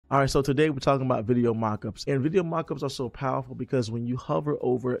All right, so today we're talking about video mockups, and video mockups are so powerful because when you hover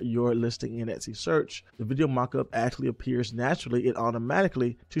over your listing in Etsy search, the video mockup actually appears naturally and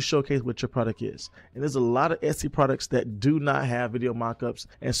automatically to showcase what your product is. And there's a lot of Etsy products that do not have video mockups,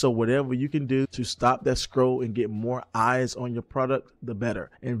 and so whatever you can do to stop that scroll and get more eyes on your product, the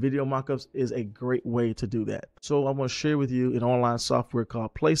better. And video mockups is a great way to do that. So I want to share with you an online software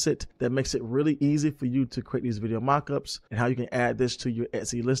called Placeit that makes it really easy for you to create these video mockups and how you can add this to your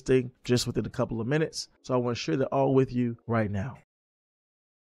Etsy listing just within a couple of minutes. So I want to share that all with you right now.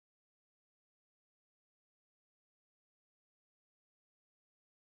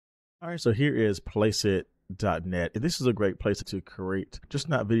 All right, so here is Placeit.net, and this is a great place to create just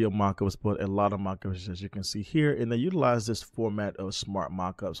not video mockups but a lot of mockups, as you can see here. And they utilize this format of smart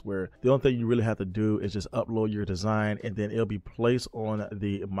mockups where the only thing you really have to do is just upload your design and then it'll be placed on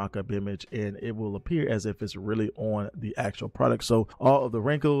the mockup image and it will appear as if it's really on the actual product. So all of the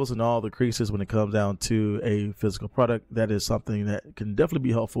wrinkles and all the creases when it comes down to a physical product, that is something that can definitely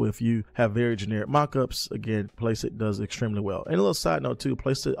be helpful if you have very generic mockups. Again, Placeit does extremely well. And a little side note too,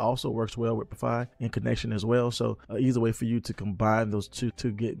 Placeit also works well with Placeit in connection as well, so easy way for you to combine those two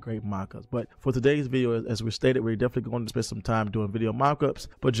to get great mockups. But for today's video, as we stated, we're definitely going to spend some time doing video mockups,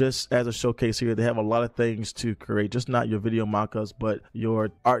 but just as a showcase here, they have a lot of things to create, just not your video mockups but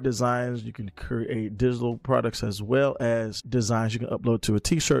your art designs. You can create digital products as well as designs you can upload to a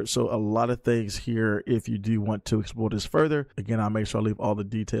t-shirt. So a lot of things here if you do want to explore this further. Again, I'll make sure I leave all the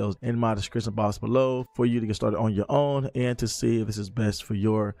details in my description box below for you to get started on your own and to see if this is best for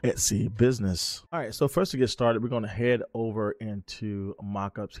your Etsy business. All right, so first to get started, we're going to head over into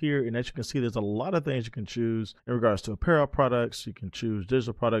mockups here, and as you can see, there's a lot of things you can choose in regards to apparel products. You can choose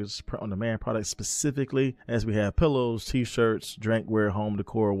digital products, print on demand products specifically, as we have pillows, t-shirts, drinkware, home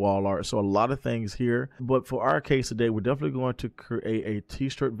decor, wall art. So a lot of things here, but for our case today, we're definitely going to create a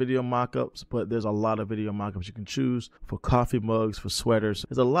t-shirt video mockups, but there's a lot of video mockups you can choose for coffee mugs, for sweaters.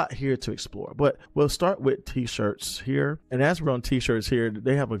 There's a lot here to explore, but we'll start with t-shirts here. And as we're on t-shirts here,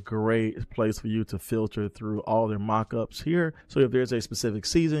 they have a great place for you to filter through all their mockups here. So if there's a specific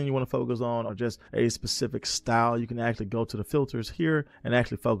season you want to focus on or just a specific style, you can actually go to the filters here and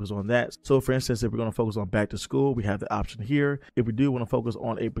actually focus on that. So for instance, if we're going to focus on back to school, we have the option here. If we do want to focus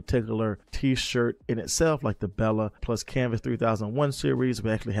on a particular t-shirt in itself, like the Bella plus Canvas 3001 series,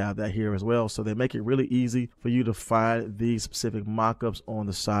 we actually have that here as well. So they make it really easy for you to find these specific mockups on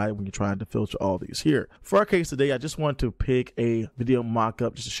the side when you're trying to filter all these here. For our case today, I just want to pick a video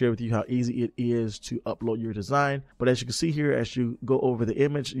mockup just to share with you how easy it is to upload your design. But as you can see here, as you go over the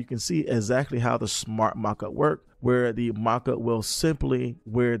image, you can see exactly how the smart mockup works, where the mockup will simply,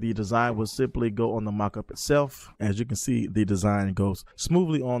 where the design will simply go on the mockup itself. As you can see, the design goes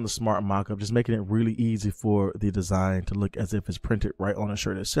smoothly on the smart mockup, just making it really easy for the design to look as if it's printed right on the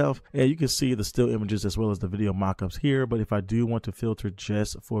shirt itself. And you can see the still images as well as the video mockups here. But if I do want to filter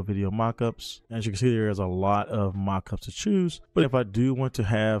just for video mockups, as you can see, there is a lot of mockups to choose. But if I do want to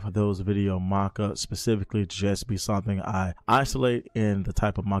have those video mockups specifically just be something I isolate in the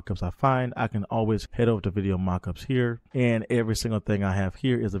type of mockups I find, I can always head over to video mockups here, and every single thing I have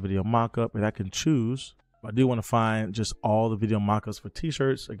here is a video mockup, and I can choose. I do want to find just all the video mockups for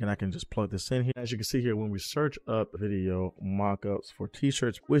t-shirts. Again, I can just plug this in here. As you can see here, when we search up video mockups for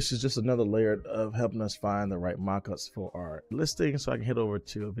t-shirts, which is just another layer of helping us find the right mockups for our listing. So I can head over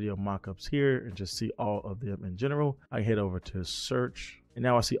to video mockups here and just see all of them in general. I head over to search, and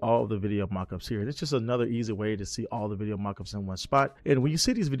now I see all of the video mockups here. It's just another easy way to see all the video mockups in one spot. And when you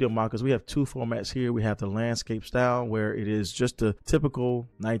see these video mockups, we have two formats here. We have the landscape style, where it is just a typical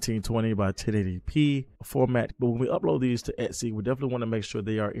 1920 by 1080p format. But when we upload these to Etsy, we definitely want to make sure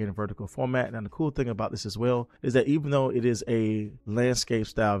they are in vertical format. And the cool thing about this as well is that even though it is a landscape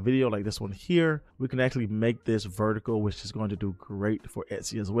style video like this one here, we can actually make this vertical, which is going to do great for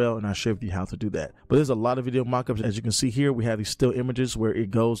Etsy as well. And I'll share with you how to do that. But there's a lot of video mockups. As you can see here, we have these still images where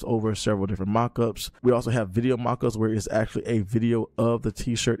it goes over several different mockups. We also have video mockups where it's actually a video of the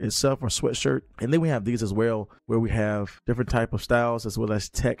t-shirt itself or sweatshirt. And then we have these as well, where we have different type of styles as well as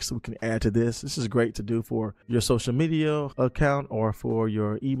text we can add to this. This is great to do for your social media account or for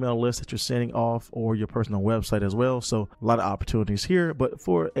your email list that you're sending off or your personal website as well. So a lot of opportunities here. But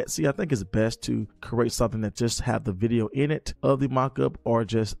for Etsy, I think it's best to create something that just have the video in it of the mockup or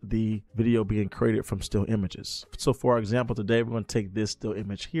just the video being created from still images. So for example, today we're going to take this still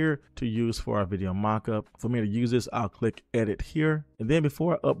image here to use for our video mockup. For me to use this, I'll click edit here. And then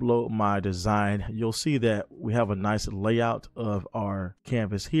before I upload my design, you'll see that we have a nice layout of our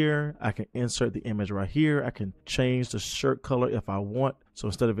canvas here. I can insert the image right here. I can change the shirt color if I want So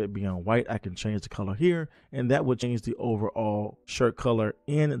instead of it being white, I can change the color here, and that would change the overall shirt color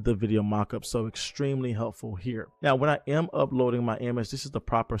in the video mockup. So extremely helpful here. Now, when I am uploading my image, this is the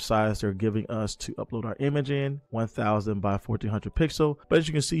proper size they're giving us to upload our image in, 1000 by 1400 pixel. But as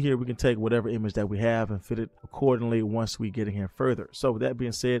you can see here, we can take whatever image that we have and fit it accordingly once we get in here further. So with that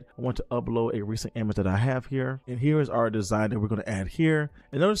being said, I want to upload a recent image that I have here, and here is our design that we're going to add here.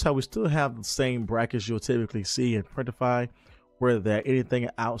 And notice how we still have the same brackets you'll typically see in Printify, where that anything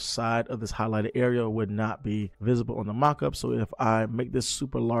outside of this highlighted area would not be visible on the mockup. So if I make this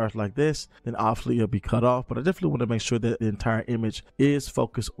super large like this, then obviously it'll be cut off, but I definitely want to make sure that the entire image is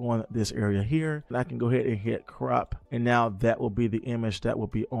focused on this area here. And I can go ahead and hit crop, and now that will be the image that will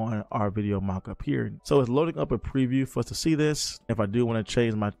be on our video mockup here. So it's loading up a preview for us to see this. If I do want to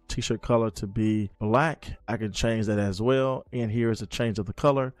change my t-shirt color to be black, I can change that as well. And here is a change of the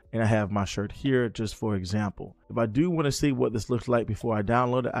color, and I have my shirt here just for example. If I do want to see what this looks like before I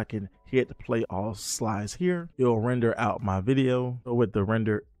download it, I can hit play all slides here. It'll render out my video. So with the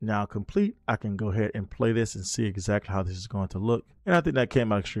render now complete, I can go ahead and play this and see exactly how this is going to look. And I think that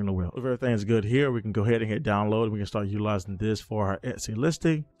came out extremely well. If everything's good here, we can go ahead and hit download, and we can start utilizing this for our Etsy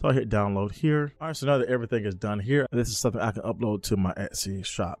listing. So I hit download here. All right, so now that everything is done here, this is something I can upload to my Etsy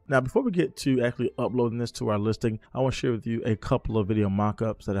shop. Now, before we get to actually uploading this to our listing, I want to share with you a couple of video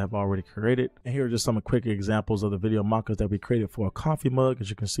mockups that I have already created. And here are just some quick examples of the video mockups that we created for a coffee mug. As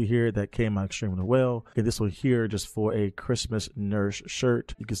you can see here, that came out extremely well. And this one here just for a Christmas nurse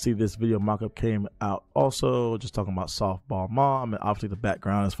shirt. You can see this video mockup came out also just talking about softball mom, and obviously the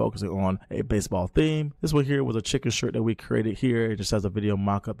background is focusing on a baseball theme. This one here was a chicken shirt that we created here. It just has a video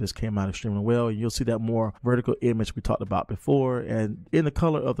mockup. This came out extremely well. You'll see that more vertical image we talked about before, and in the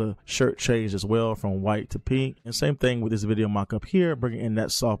color of the shirt changed as well from white to pink. And same thing with this video mockup here, bringing in that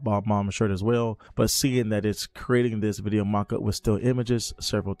softball mom shirt as well, but seeing that it's creating this video mockup with still images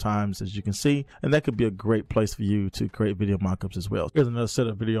several times, as you can see, and that could be a great place for you to create video mockups as well. Here's another set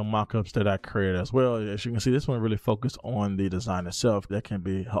of video mockups that I created as well. As you can see, this one really focused on the design itself. That can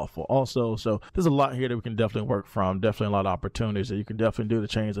be helpful also. So there's a lot here that we can definitely work from. Definitely a lot of opportunities that you can definitely do to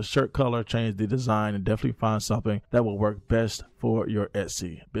change the shirt color, change the design, and definitely find something that will work best for your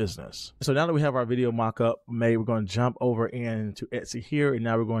Etsy business. So now that we have our video mockup made, we're going to jump over into Etsy here, and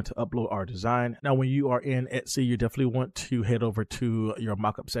now we're going to upload our design. Now, when you are in Etsy, you definitely want to head over to your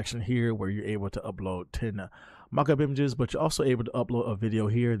mockup section here, where you're able to upload 10 mockup images, but you're also able to upload a video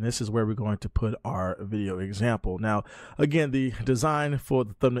here, and this is where we're going to put our video example. Now, again, the design for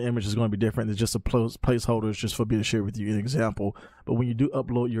the thumbnail image is going to be different. It's just a placeholder just for me to share with you an example. But when you do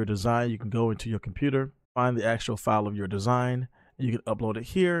upload your design, you can go into your computer, find the actual file of your design. You can upload it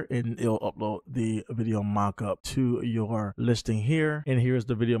here, and it'll upload the video mockup to your listing here. And here's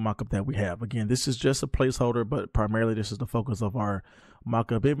the video mockup that we have. Again, this is just a placeholder, but primarily this is the focus of our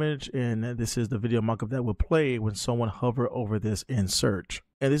mockup image, and this is the video mockup that will play when someone hover over this in search.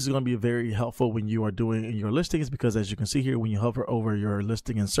 And this is going to be very helpful when you are doing your listings, because as you can see here, when you hover over your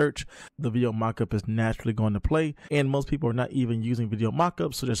listing and search, the video mockup is naturally going to play. And most people are not even using video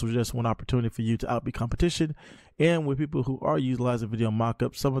mockups, so this was just one opportunity for you to outbeat competition. And with people who are utilizing video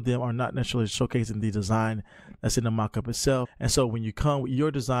mockups, some of them are not necessarily showcasing the design that's in the mockup itself. And so when you come with your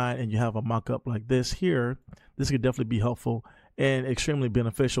design and you have a mockup like this here, this could definitely be helpful and extremely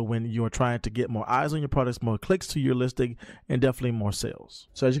beneficial when you are trying to get more eyes on your products, more clicks to your listing, and definitely more sales.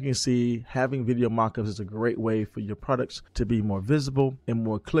 So as you can see, having video mockups is a great way for your products to be more visible and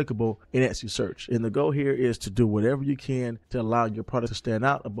more clickable in Etsy search. And the goal here is to do whatever you can to allow your product to stand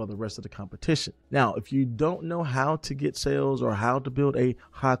out above the rest of the competition. Now, if you don't know how to get sales or how to build a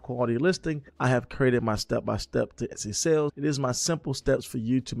high quality listing, I have created my step-by-step to Etsy sales. It is my simple steps for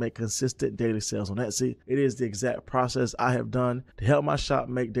you to make consistent daily sales on Etsy. It is the exact process I have done to help my shop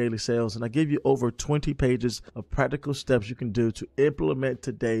make daily sales, and I give you over 20 pages of practical steps you can do to implement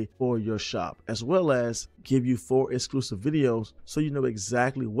today for your shop, as well as give you 4 exclusive videos so you know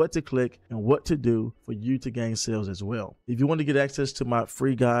exactly what to click and what to do for you to gain sales as well. If you want to get access to my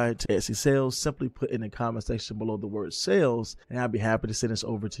free guide to Etsy sales, simply put in the comment section below the word sales, and I'll be happy to send this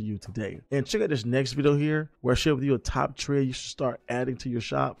over to you today. And check out this next video here where I share with you a top trend you should start adding to your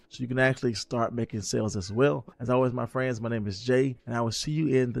shop so you can actually start making sales as well. As always, my friends, my name is Jay, and I will see you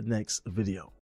in the next video.